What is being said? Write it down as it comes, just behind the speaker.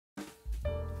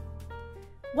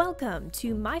Welcome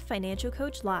to My Financial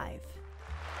Coach Live.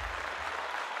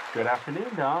 Good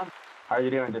afternoon, Don. How are you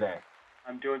doing today?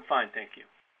 I'm doing fine, thank you.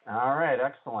 All right,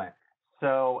 excellent.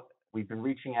 So we've been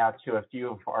reaching out to a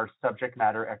few of our subject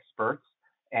matter experts,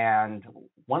 and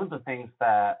one of the things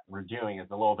that we're doing as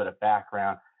a little bit of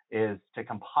background is to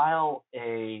compile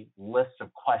a list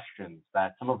of questions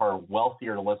that some of our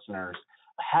wealthier listeners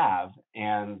have,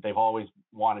 and they've always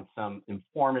wanted some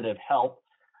informative help.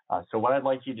 So what I'd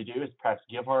like you to do is perhaps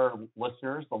give our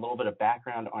listeners a little bit of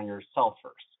background on yourself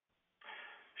first.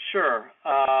 Sure.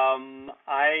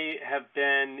 I have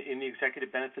been in the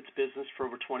executive benefits business for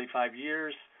over 25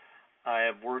 years. I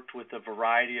have worked with a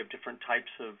variety of different types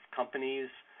of companies,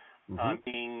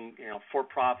 being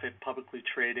for-profit, publicly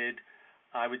traded.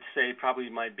 I would say probably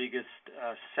my biggest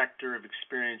sector of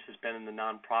experience has been in the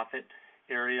nonprofit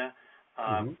area,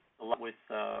 a lot with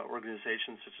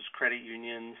organizations such as credit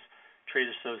unions, trade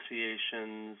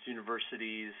associations,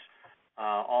 universities,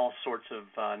 all sorts of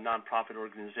nonprofit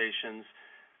organizations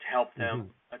to help them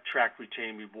attract,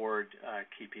 retain, reward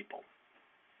key people.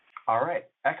 All right,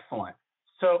 excellent.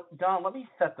 So, Don, let me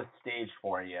set the stage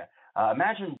for you.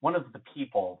 Imagine one of the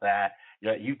people that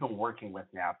you've been working with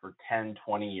now for 10,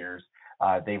 20 years.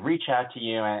 They reach out to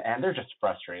you and they're just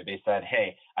frustrated. They said,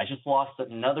 hey, I just lost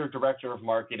another director of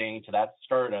marketing to that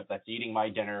startup that's eating my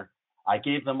dinner. I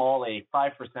gave them all a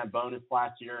 5% bonus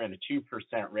last year and a 2%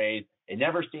 raise. It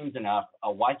never seems enough.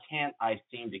 Why can't I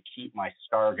seem to keep my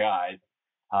star guys?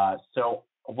 So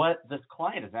what this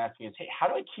client is asking is, hey, how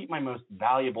do I keep my most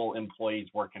valuable employees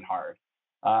working hard?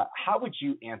 How would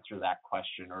you answer that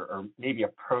question or maybe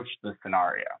approach the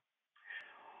scenario?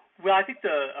 Well, I think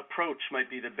the approach might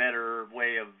be the better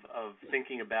way of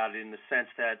thinking about it, in the sense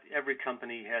that every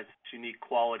company has unique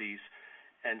qualities.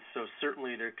 And so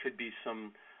certainly there could be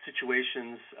some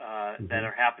situations that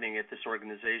are happening at this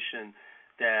organization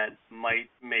that might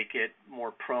make it more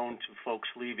prone to folks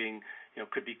leaving,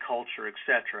 could be culture, et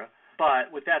cetera. But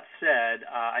with that said,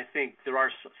 I think there are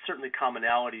certainly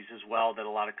commonalities as well that a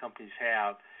lot of companies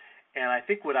have. And I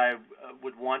think what I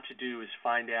would want to do is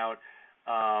find out,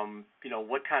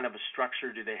 what kind of a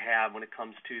structure do they have when it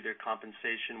comes to their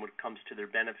compensation, when it comes to their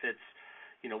benefits,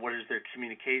 what is their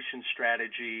communication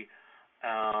strategy,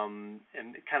 and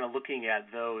kind of looking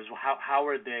at those. How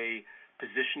are they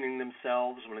positioning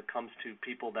themselves when it comes to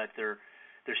people that they're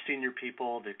senior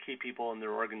people, they're key people in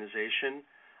their organization.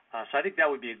 So I think that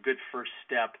would be a good first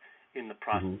step in the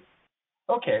process.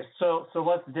 Okay, so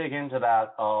let's dig into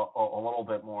that a little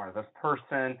bit more. This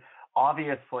person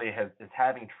obviously is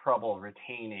having trouble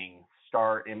retaining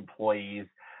star employees.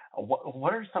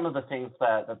 What are some of the things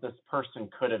that this person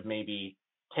could have maybe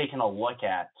taken a look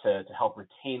at to help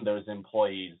retain those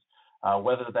employees,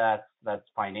 whether that's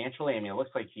financially? I mean, it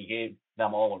looks like he gave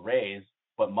them all a raise,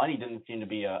 but money didn't seem to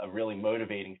be a really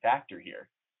motivating factor here.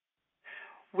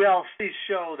 Well, studies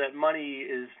show that money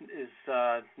is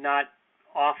not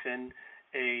often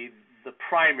the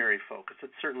primary focus.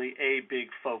 It's certainly a big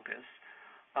focus,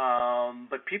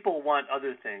 but people want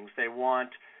other things. They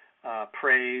want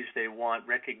praise. They want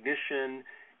recognition.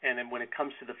 And then when it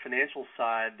comes to the financial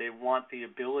side, they want the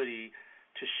ability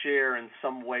to share in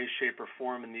some way, shape, or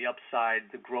form in the upside,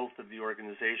 the growth of the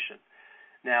organization.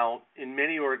 Now, in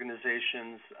many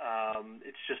organizations,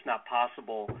 it's just not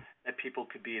possible that people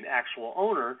could be an actual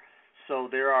owner. So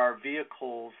there are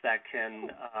vehicles that can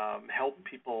help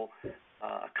people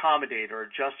accommodate or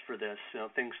adjust for this.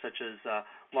 Things such as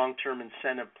long-term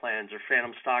incentive plans or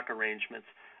phantom stock arrangements,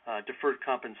 deferred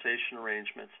compensation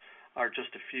arrangements are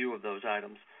just a few of those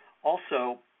items.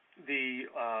 Also, the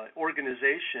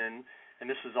organization, and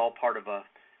this is all part of a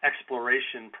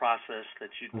exploration process that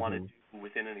you'd want to do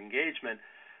within an engagement,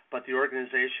 but the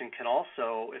organization can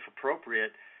also, if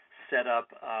appropriate, set up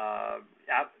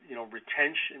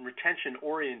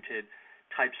retention-oriented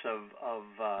types of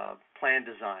plan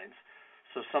designs.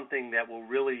 So something that will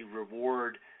really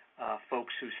reward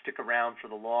folks who stick around for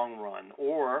the long run.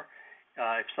 Or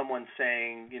if someone's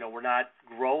saying, we're not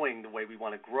growing the way we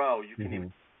want to grow, you can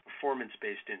even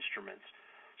performance-based instruments.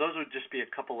 Those would just be a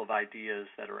couple of ideas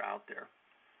that are out there.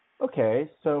 Okay,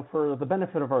 so for the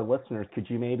benefit of our listeners, could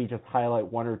you maybe just highlight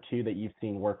one or two that you've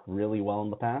seen work really well in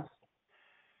the past?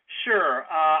 Sure.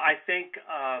 I think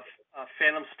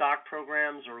phantom stock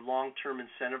programs or long-term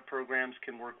incentive programs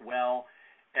can work well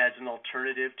as an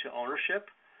alternative to ownership.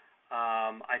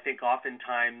 I think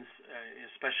oftentimes,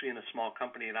 especially in a small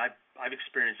company, and I've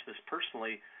experienced this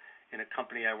personally in a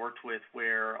company I worked with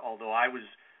where, although I was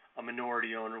a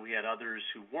minority owner, we had others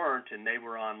who weren't, and they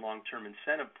were on long-term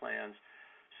incentive plans.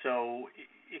 So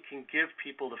it can give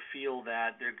people the feel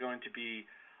that they're going to be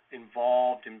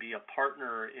involved and be a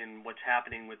partner in what's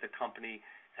happening with the company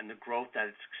and the growth that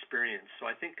it's experienced. So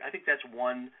I think that's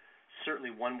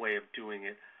certainly one way of doing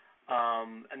it.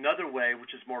 Another way,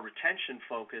 which is more retention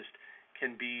focused,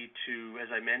 can be to,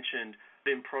 as I mentioned,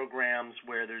 in programs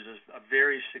where there's a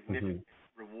very significant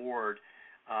reward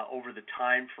over the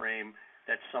time frame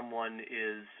that someone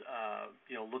is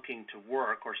looking to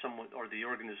work, or the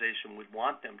organization would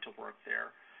want them to work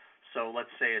there. So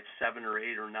let's say it's 7 or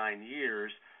 8 or 9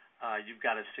 years, you've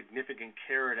got a significant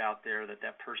carrot out there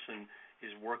that person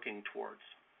is working towards.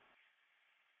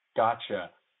 Gotcha.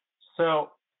 So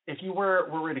if you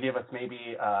were to give us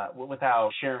maybe,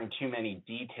 without sharing too many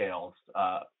details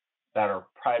that are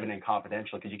private and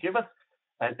confidential, could you give us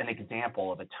an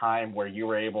example of a time where you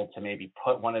were able to maybe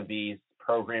put one of these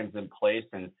programs in place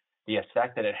and the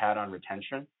effect that it had on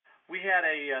retention? We had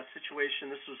a situation,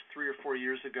 this was 3 or 4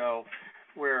 years ago,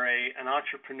 where an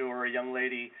entrepreneur, a young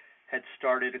lady, had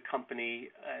started a company,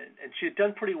 and she had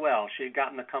done pretty well. She had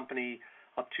gotten the company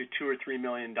up to $2 or $3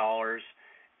 million,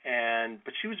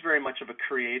 but she was very much of a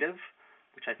creative,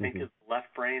 which I think is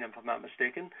left brain, if I'm not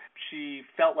mistaken. She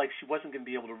felt like she wasn't going to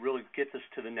be able to really get this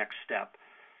to the next step.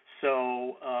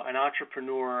 So an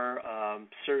entrepreneur,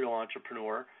 serial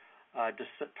entrepreneur,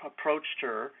 approached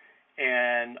her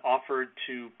and offered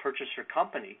to purchase her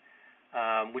company,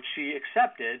 which she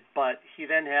accepted, but he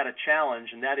then had a challenge,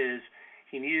 and that is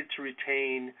he needed to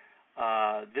retain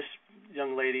this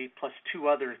young lady plus 2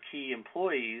 other key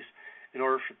employees in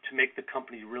order to make the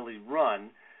company really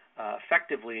run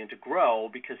effectively and to grow,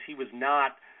 because he was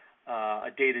not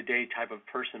a day-to-day type of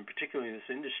person, particularly in this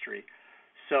industry.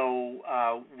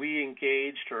 So we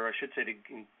engaged, or I should say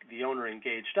the owner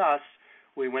engaged us.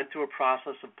 We went through a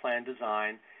process of plan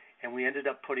design, and we ended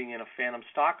up putting in a phantom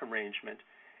stock arrangement.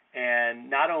 And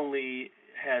not only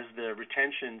has the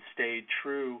retention stayed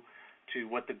true to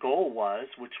what the goal was,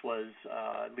 which was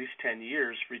at least 10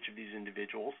 years for each of these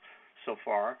individuals so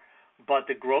far, but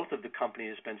the growth of the company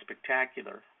has been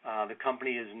spectacular. The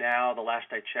company is now, the last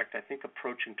I checked, I think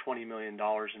approaching $20 million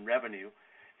in revenue,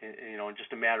 in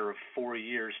just a matter of 4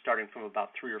 years, starting from about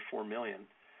 3 or 4 million.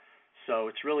 So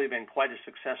it's really been quite a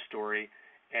success story,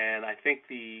 and I think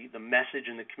the message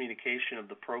and the communication of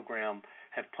the program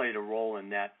have played a role in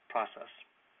that process.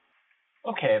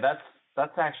 Okay,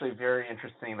 that's actually very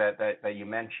interesting that you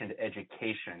mentioned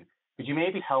education. Could you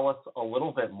maybe tell us a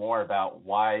little bit more about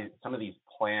why some of these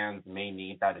plans may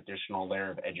need that additional layer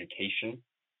of education?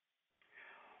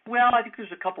 Well, I think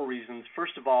there's a couple reasons.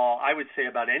 First of all, I would say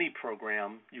about any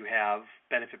program you have,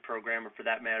 benefit program, or for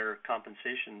that matter,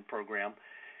 compensation program,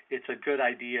 it's a good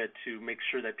idea to make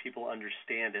sure that people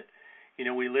understand it.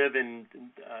 We live in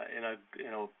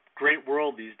a great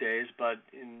world these days, but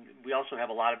we also have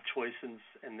a lot of choices,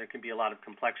 and there can be a lot of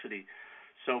complexity.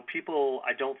 So people,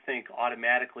 I don't think,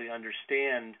 automatically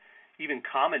understand even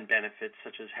common benefits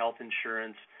such as health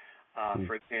insurance,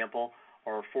 for example,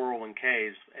 or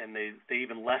 401ks, and they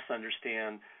even less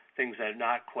understand things that are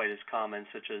not quite as common,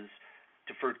 such as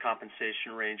deferred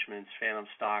compensation arrangements, phantom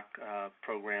stock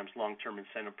programs, long-term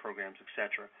incentive programs,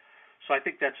 etc. So I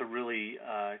think that's a really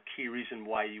key reason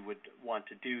why you would want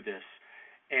to do this.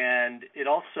 And it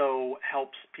also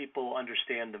helps people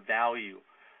understand the value.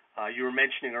 You were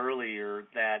mentioning earlier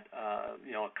that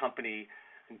a company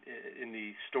in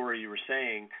the story you were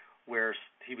saying where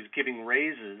he was giving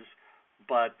raises,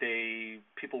 but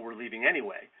people were leaving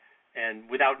anyway. And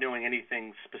without knowing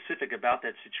anything specific about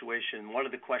that situation, one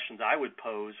of the questions I would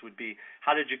pose would be,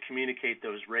 how did you communicate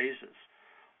those raises?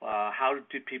 How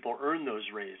did people earn those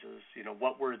raises?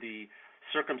 What were the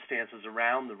circumstances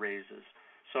around the raises?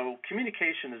 So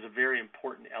communication is a very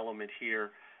important element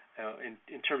here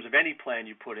in terms of any plan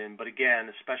you put in, but again,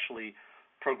 especially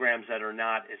programs that are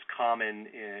not as common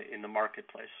in the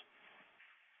marketplace.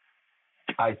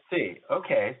 I see.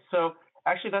 Okay. So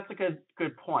actually, that's a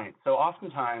good point. So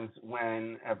oftentimes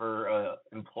whenever an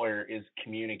employer is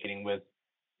communicating with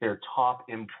their top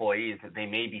employees, they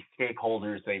may be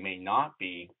stakeholders, they may not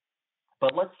be.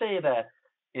 But let's say that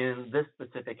in this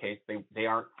specific case, they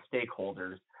aren't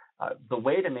stakeholders. The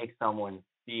way to make someone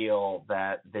feel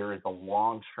that there is a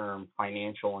long-term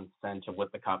financial incentive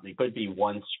with the company could be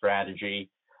one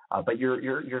strategy. But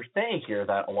you're saying here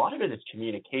that a lot of it is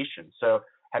communication. So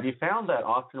have you found that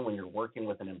often when you're working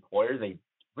with an employer, they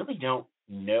really don't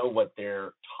know what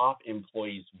their top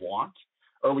employees want?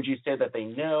 Or would you say that they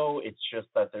know, it's just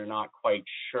that they're not quite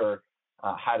sure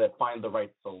how to find the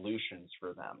right solutions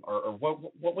for them? Or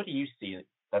what do you see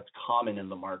that's common in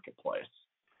the marketplace?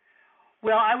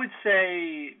 Well, I would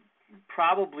say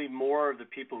probably more of the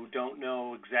people who don't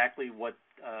know exactly what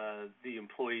the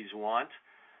employees want.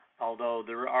 although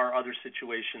there are other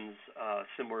situations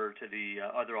similar to the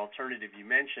other alternative you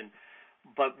mentioned.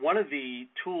 But one of the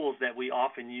tools that we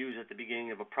often use at the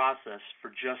beginning of a process for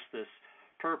just this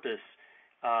purpose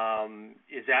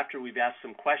is after we've asked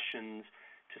some questions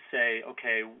to say,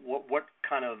 okay, what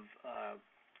kind of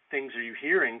things are you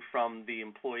hearing from the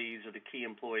employees or the key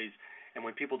employees? And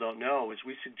when people don't know, is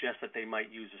we suggest that they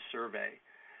might use a survey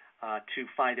to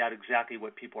find out exactly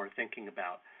what people are thinking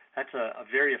about. That's a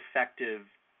very effective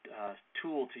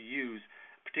tool to use,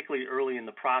 particularly early in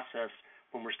the process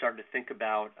when we're starting to think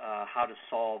about how to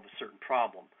solve a certain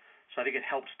problem. So I think it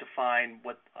helps define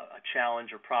what a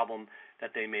challenge or problem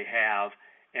that they may have,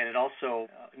 and it also,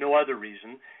 no other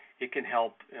reason, it can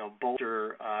help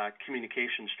bolster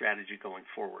communication strategy going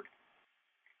forward.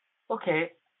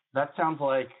 Okay, that sounds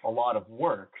like a lot of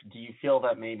work. Do you feel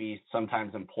that maybe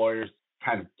sometimes employers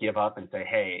kind of give up and say,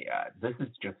 hey, this is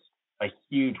just a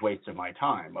huge waste of my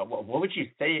time? What would you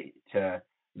say to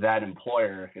that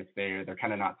employer if they're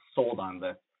kind of not sold on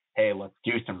this, hey, let's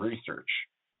do some research?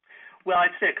 Well,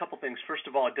 I'd say a couple things. First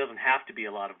of all, it doesn't have to be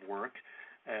a lot of work.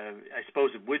 I suppose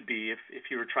it would be if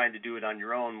you were trying to do it on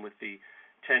your own with the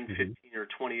 10, 15, or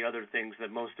 20 other things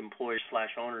that most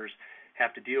employers/owners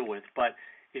have to deal with. But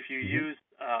if you use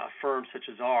a firm such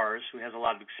as ours, who has a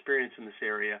lot of experience in this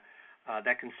area,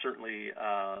 that can certainly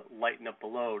lighten up the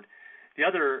load. The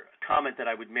other comment that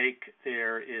I would make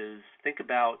there is think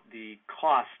about the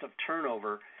cost of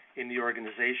turnover in the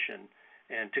organization.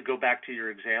 And to go back to your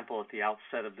example at the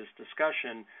outset of this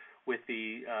discussion, with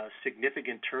the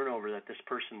significant turnover that this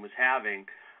person was having,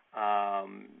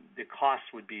 the costs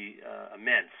would be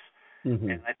immense.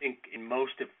 And I think in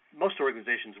most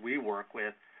organizations we work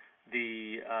with,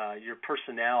 your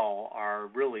personnel are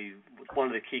really one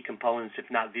of the key components, if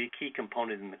not the key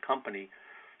component in the company.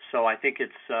 So I think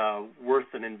it's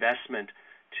worth an investment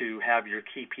to have your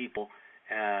key people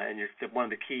and one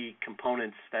of the key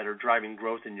components that are driving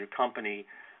growth in your company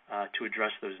to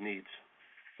address those needs.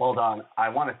 Well, Don, I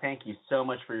want to thank you so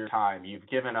much for your time. You've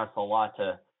given us a lot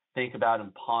to think about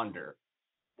and ponder.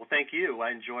 Well, thank you.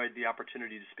 I enjoyed the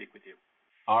opportunity to speak with you.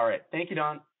 All right. Thank you,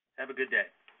 Don. Have a good day.